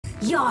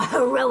Your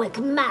heroic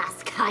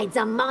mask hides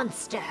a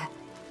monster.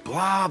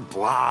 Blah,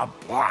 blah,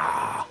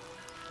 blah.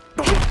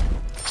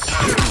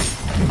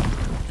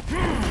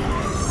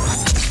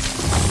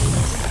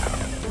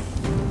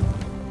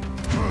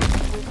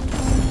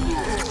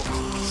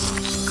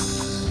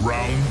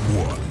 Round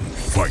 1,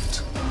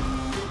 fight.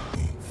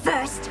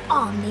 First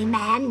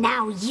Omni-Man,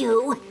 now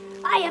you.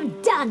 I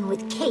am done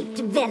with caped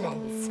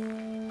villains.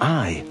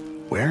 I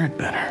wear it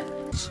better.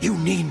 You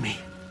need me.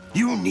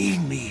 You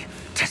need me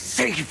to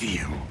save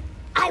you.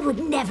 I would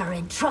never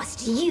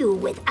entrust you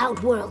with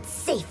Outworld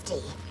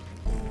safety.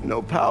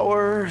 No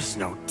powers,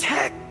 no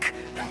tech,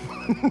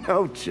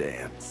 no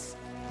chance.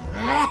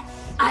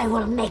 I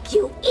will make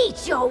you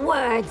eat your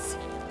words.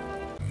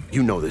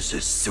 You know this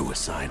is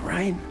suicide,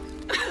 right?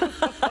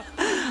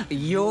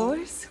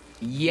 Yours?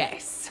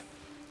 Yes.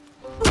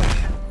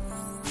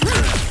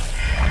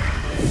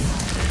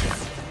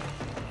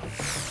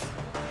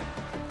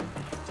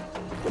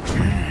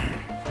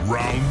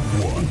 Round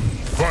 1,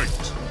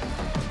 fight.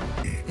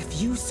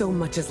 If you so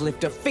much as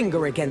lift a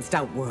finger against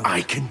Outworld,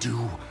 I can do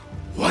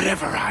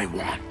whatever I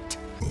want.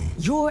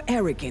 your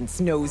arrogance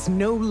knows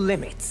no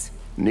limits.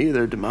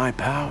 Neither do my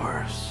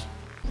powers.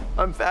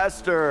 I'm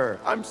faster,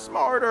 I'm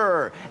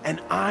smarter,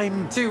 and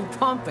I'm... Too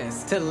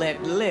pompous to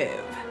let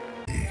live.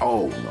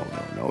 Oh,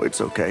 no,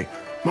 it's okay.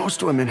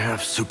 Most women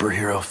have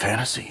superhero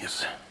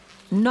fantasies.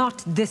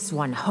 Not this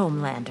one,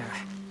 HomeLander.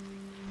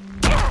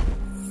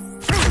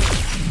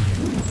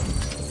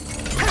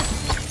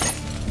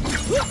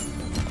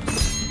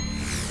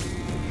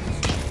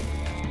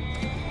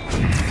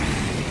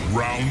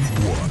 Round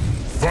 1,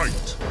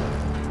 fight.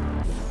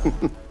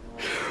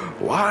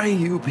 Why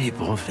you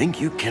people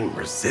think you can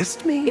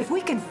resist me? If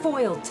we can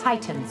foil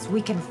Titans,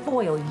 we can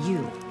foil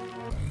you.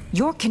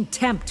 Your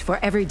contempt for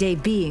everyday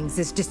beings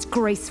is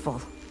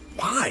disgraceful.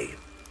 Why?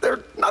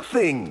 They're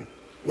nothing.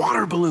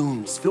 Water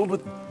balloons filled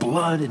with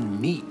blood and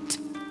meat.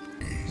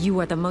 You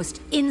are the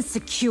most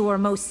insecure,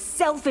 most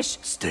selfish...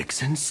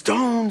 Sticks and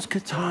stones,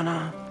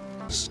 Kitana.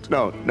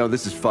 No,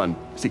 this is fun.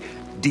 See,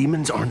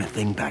 demons aren't a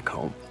thing back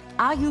home.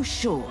 Are you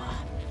sure?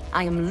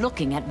 I am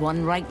looking at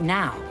one right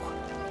now.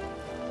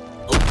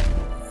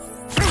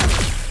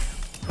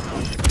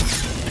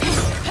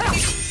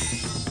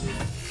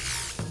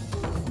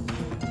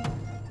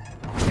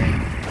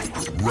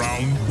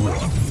 Round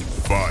 1,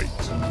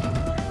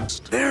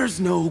 fight. There's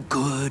no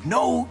good,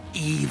 no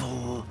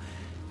evil,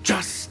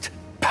 just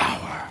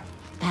power.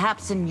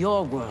 Perhaps in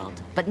your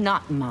world, but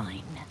not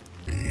mine.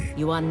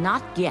 You are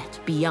not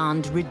yet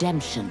beyond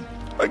redemption.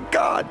 A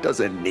god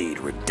doesn't need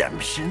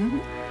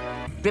redemption.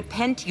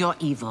 Repent your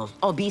evil,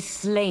 or be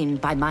slain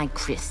by my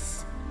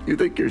Chris. You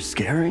think you're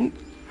scary?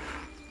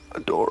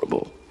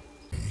 Adorable.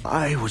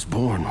 I was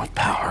born with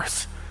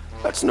powers.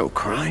 That's no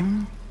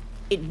crime.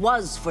 It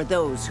was for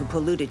those who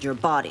polluted your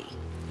body.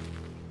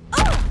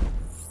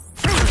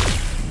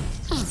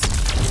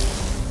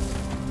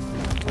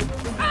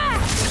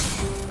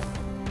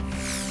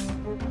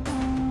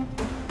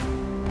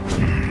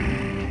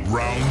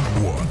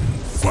 Round 1,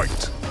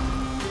 fight.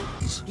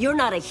 You're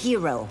not a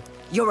hero.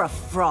 You're a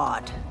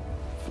fraud.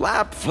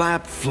 Flap,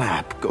 flap,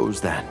 flap goes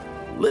that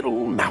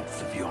little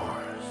mouth of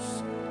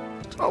yours.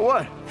 Oh,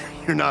 what?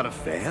 You're not a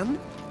fan?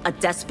 A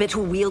despot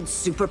who wields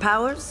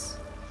superpowers?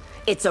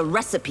 It's a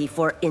recipe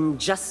for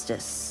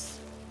injustice.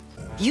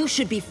 You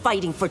should be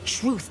fighting for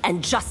truth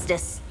and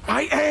justice.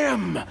 I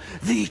am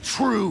the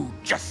true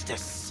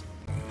justice.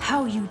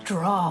 How you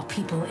draw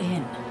people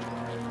in.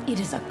 It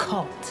is a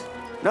cult.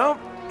 No,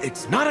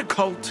 it's not a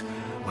cult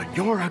when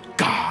you're a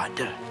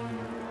god.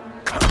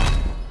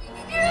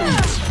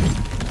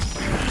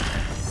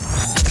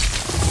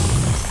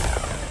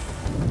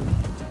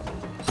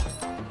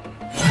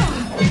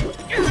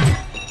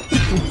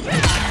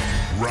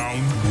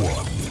 Round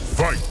 1,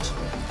 fight.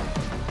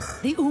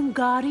 The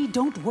Umgadi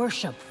don't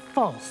worship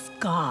false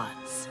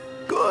gods.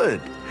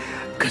 Good,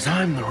 because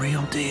I'm the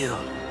real deal.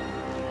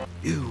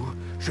 You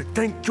should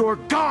thank your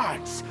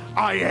gods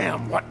I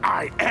am what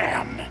I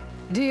am.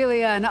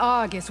 Delia and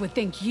Argus would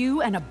think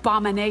you an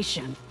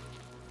abomination.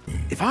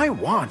 If I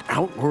want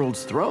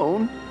Outworld's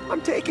throne,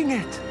 I'm taking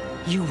it.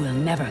 You will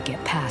never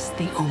get past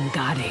the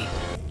Umgadi.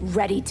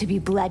 Ready to be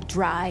bled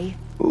dry?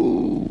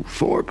 Ooh,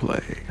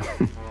 foreplay.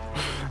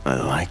 I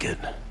like it.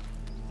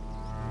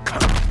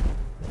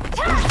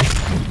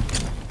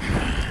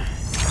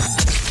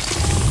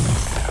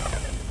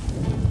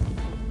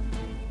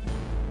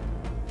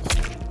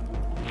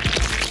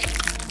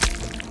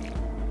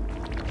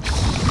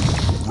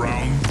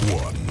 Round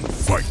 1,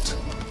 fight.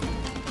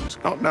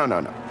 Oh,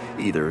 no.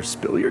 Either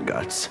spill your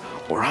guts,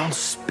 or I'll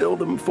spill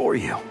them for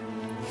you.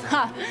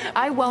 Ha!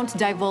 I won't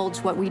divulge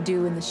what we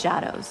do in the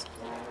shadows.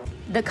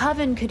 The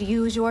Coven could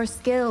use your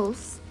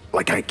skills.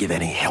 Like I'd give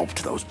any help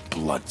to those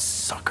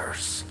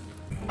bloodsuckers.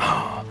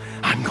 Oh,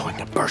 I'm going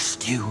to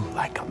burst you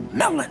like a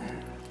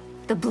melon.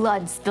 The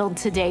blood spilled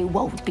today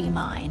won't be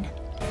mine.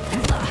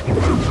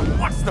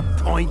 What's the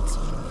point?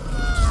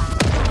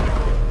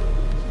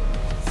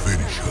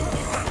 Finish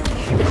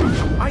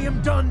her. I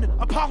am done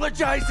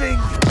apologizing!